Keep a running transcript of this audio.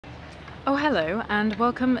Oh hello and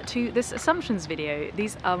welcome to this assumptions video.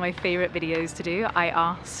 These are my favourite videos to do. I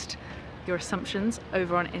asked your assumptions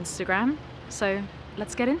over on Instagram, so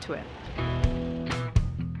let's get into it.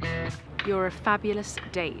 You're a fabulous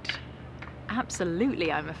date.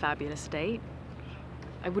 Absolutely I'm a fabulous date.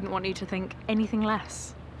 I wouldn't want you to think anything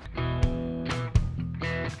less.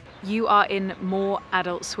 You are in more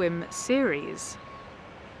Adult Swim series.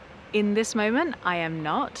 In this moment, I am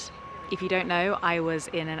not. If you don't know, I was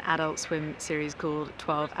in an Adult Swim series called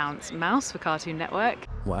 12 Ounce Mouse for Cartoon Network.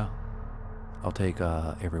 Wow. I'll take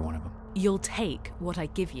every one of them. You'll take what I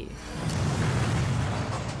give you.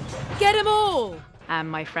 Get 'em all!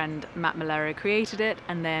 And my friend Matt Malero created it,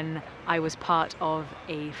 and then I was part of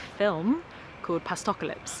a film called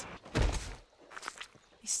Pastocalypse.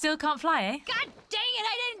 You still can't fly, eh? God dang it,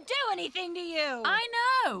 I didn't do anything to you! I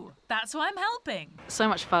know! That's why I'm helping. So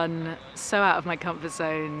much fun, so out of my comfort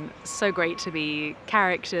zone, so great to be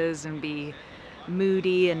characters and be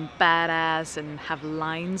moody and badass and have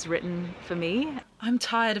lines written for me. I'm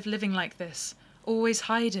tired of living like this, always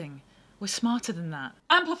hiding. We're smarter than that.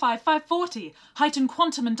 Amplify 540, heighten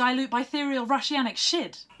quantum and dilute by ethereal Rushianic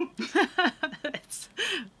shit.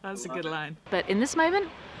 That's a good line. But in this moment,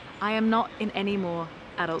 I am not in any more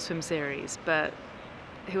Adult Swim series, but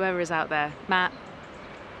whoever is out there, Matt,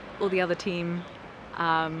 or the other team,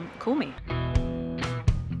 call me.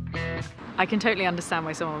 I can totally understand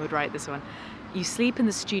why someone would write this one. You sleep in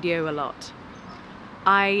the studio a lot.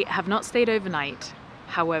 I have not stayed overnight.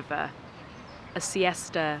 However, a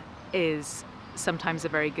siesta is sometimes a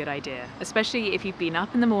very good idea, especially if you've been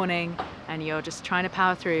up in the morning and you're just trying to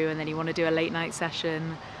power through, and then you want to do a late night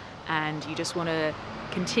session and you just want to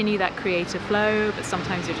continue that creative flow, but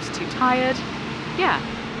sometimes you're just too tired. Yeah,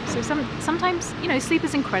 so sometimes, you know, sleep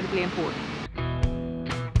is incredibly important.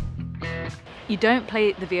 You don't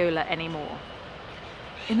play the viola anymore.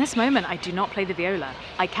 In this moment, I do not play the viola.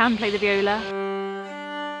 I can play the viola.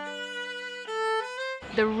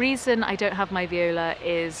 The reason I don't have my viola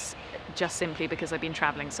is just simply because I've been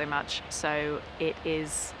traveling so much, so it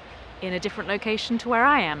is in a different location to where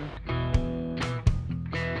I am.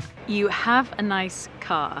 You have a nice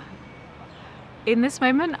car. In this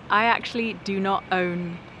moment, I actually do not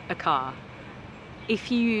own a car. If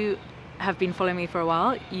you have been following me for a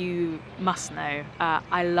while, you must know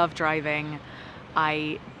I love driving.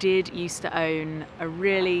 I did used to own a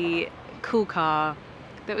really cool car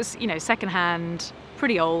that was, you know, secondhand,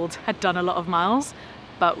 pretty old, had done a lot of miles,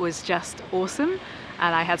 but was just awesome.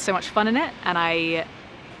 And I had so much fun in it, and I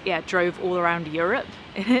drove all around Europe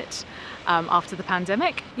in it. After the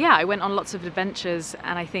pandemic. Yeah, I went on lots of adventures,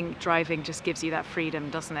 and I think driving just gives you that freedom,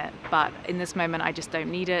 doesn't it? But in this moment, I just don't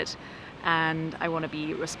need it, and I want to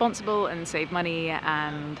be responsible and save money,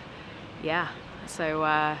 and yeah. So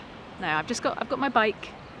no, I've got my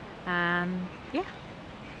bike, and yeah,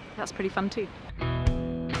 that's pretty fun too.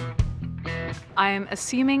 I am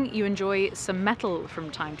assuming you enjoy some metal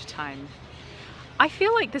from time to time. I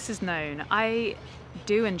feel like this is known. I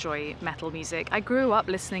do enjoy metal music. I grew up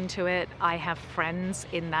listening to it. I have friends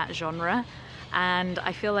in that genre, and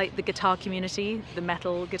I feel like the guitar community, the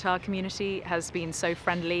metal guitar community, has been so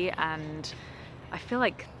friendly, and I feel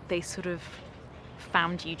like they sort of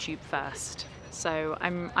found YouTube first. So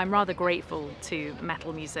I'm rather grateful to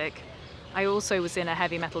metal music. I also was in a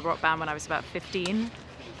heavy metal rock band when I was about 15,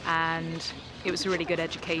 and it was a really good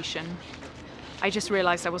education. I just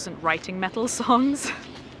realized I wasn't writing metal songs.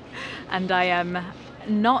 And I am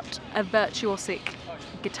not a virtuosic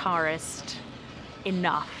guitarist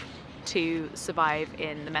enough to survive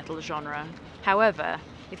in the metal genre. However,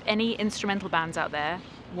 if any instrumental bands out there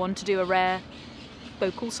want to do a rare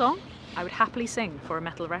vocal song, I would happily sing for a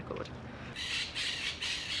metal record.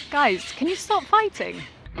 Guys, can you stop fighting?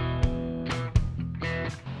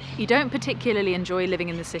 You don't particularly enjoy living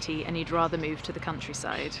in the city, and you'd rather move to the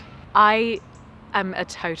countryside. I am a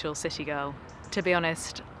total city girl. To be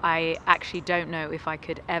honest, I actually don't know if I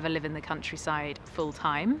could ever live in the countryside full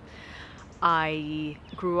time. I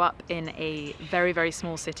grew up in a very, very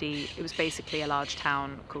small city. It was basically a large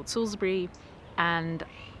town called Salisbury, and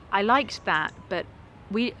I liked that, but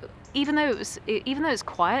even though it's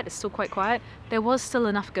quiet, it's still quite quiet, there was still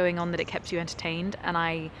enough going on that it kept you entertained, and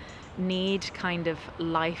I need kind of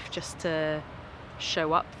life just to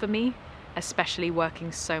show up for me, especially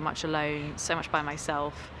working so much alone, so much by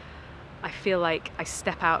myself. I feel like I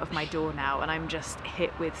step out of my door now and I'm just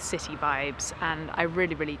hit with city vibes, and I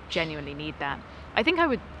really, really genuinely need that. I think I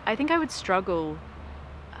would struggle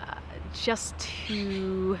just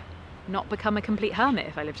to not become a complete hermit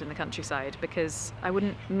if I lived in the countryside, because I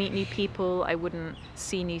wouldn't meet new people, I wouldn't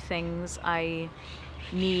see new things. I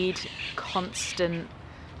need constant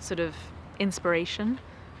sort of inspiration.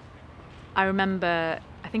 I remember,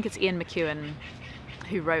 I think it's Ian McEwan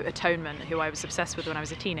who wrote Atonement, who I was obsessed with when I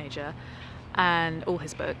was a teenager, and all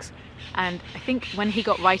his books. And I think when he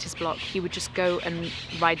got writer's block, he would just go and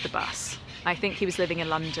ride the bus. I think he was living in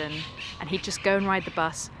London, and he'd just go and ride the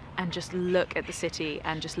bus and just look at the city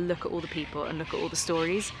and just look at all the people and look at all the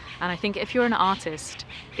stories. And I think if you're an artist,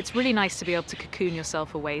 it's really nice to be able to cocoon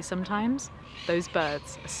yourself away sometimes. Those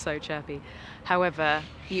birds are so chirpy. However,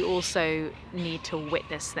 you also need to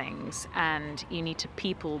witness things, and you need to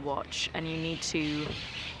people watch, and you need to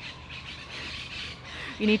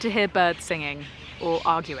hear birds singing or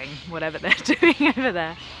arguing, whatever they're doing over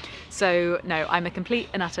there. So no, I'm a complete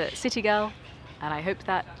and utter city girl, and I hope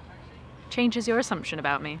that changes your assumption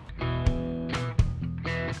about me.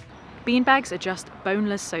 Beanbags are just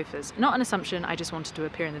boneless sofas. Not an assumption, I just wanted to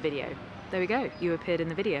appear in the video. There we go, you appeared in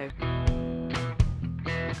the video.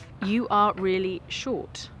 You are really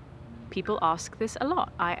short. People ask this a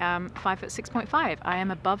lot. I am 5'6.5". I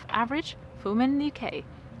am above average for women in the UK.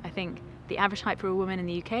 I think the average height for a woman in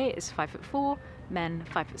the UK is 5'4", men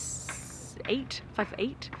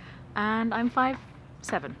 5'8", and I'm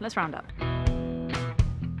 5'7". Let's round up.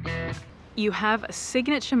 You have a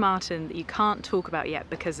signature Martin that you can't talk about yet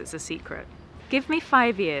because it's a secret. Give me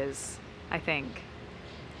 5 years, I think.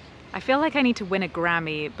 I feel like I need to win a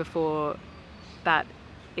Grammy before that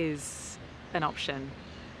is an option.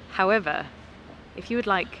 However, if you would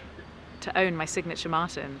like to own my signature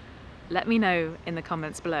Martin, let me know in the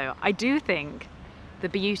comments below. I do think the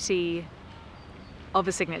beauty of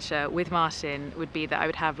a signature with Martin would be that I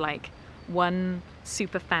would have like one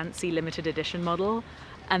super fancy limited edition model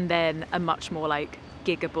and then a much more like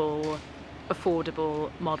giggable, affordable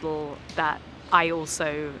model that I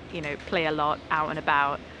also, you know, play a lot out and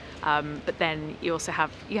about. But then you also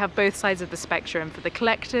have both sides of the spectrum for the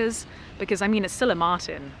collectors, because I mean it's still a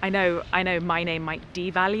Martin. I know my name might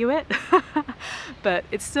devalue it, but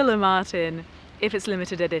it's still a Martin. If it's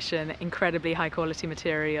limited edition, incredibly high quality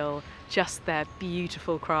material, just their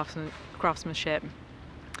beautiful craftsmanship.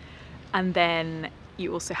 And then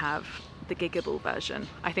you also have the giggable version.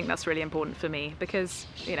 I think that's really important for me because,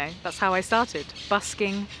 you know, that's how I started,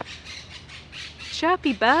 busking.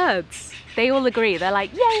 Chirpy birds. They all agree. They're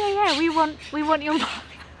like, yeah, we want your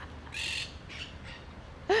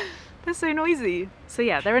They're so noisy. So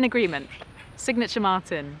yeah, they're in agreement. Signature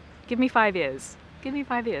Martin. Give me 5 years. Give me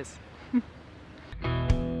 5 years.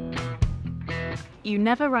 You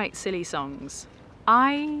never write silly songs.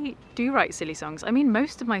 I do write silly songs. I mean,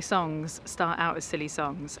 most of my songs start out as silly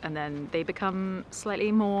songs and then they become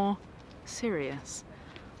slightly more serious.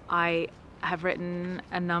 I have written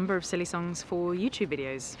a number of silly songs for YouTube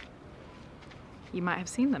videos. You might have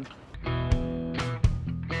seen them.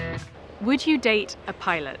 Would you date a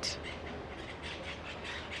pilot?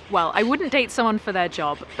 Well, I wouldn't date someone for their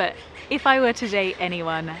job, but if I were to date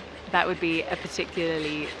anyone, that would be a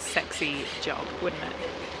particularly sexy job, wouldn't it?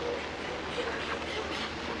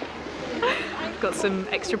 Got some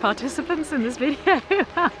extra participants in this video.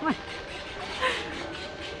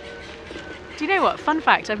 Do you know what? Fun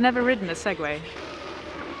fact, I've never ridden a Segway.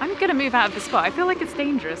 I'm gonna move out of the spot. I feel like it's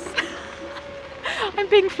dangerous. I'm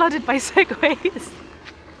being flooded by Segways.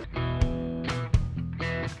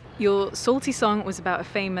 Your salty song was about a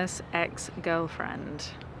famous ex-girlfriend.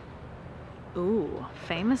 Ooh,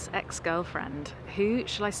 famous ex-girlfriend. Who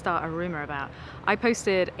shall I start a rumor about? I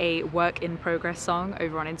posted a work in progress song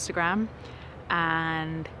over on Instagram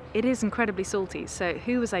and it is incredibly salty. So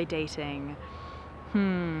who was I dating?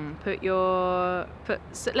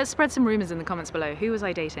 Let's spread some rumors in the comments below. Who was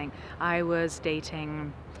I dating? I was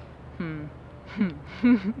dating,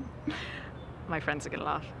 my friends are gonna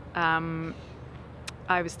laugh.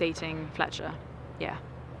 I was dating Fletcher, yeah.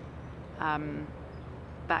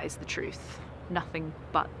 That is the truth. Nothing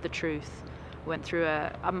but the truth. Went through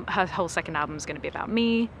her whole second album is going to be about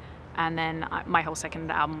me, and then my whole second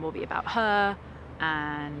album will be about her,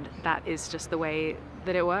 and that is just the way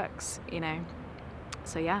that it works, you know.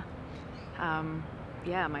 So yeah,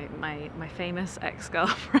 yeah, my famous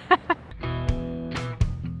ex-girlfriend.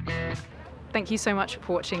 Thank you so much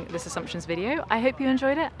for watching this Assumptions video. I hope you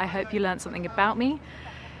enjoyed it. I hope you learned something about me.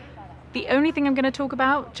 The only thing I'm going to talk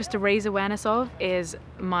about, just to raise awareness of, is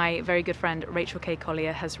my very good friend Rachel K.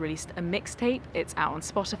 Collier has released a mixtape. It's out on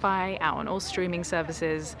Spotify, out on all streaming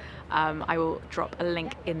services. I will drop a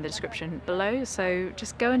link in the description below, so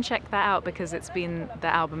just go and check that out because it's been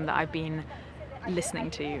the album that I've been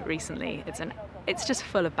listening to recently. It's just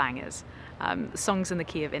full of bangers. Songs in the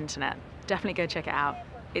key of internet. Definitely go check it out.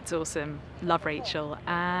 It's awesome. Love Rachel,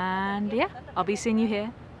 and yeah, I'll be seeing you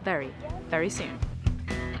here very, very soon.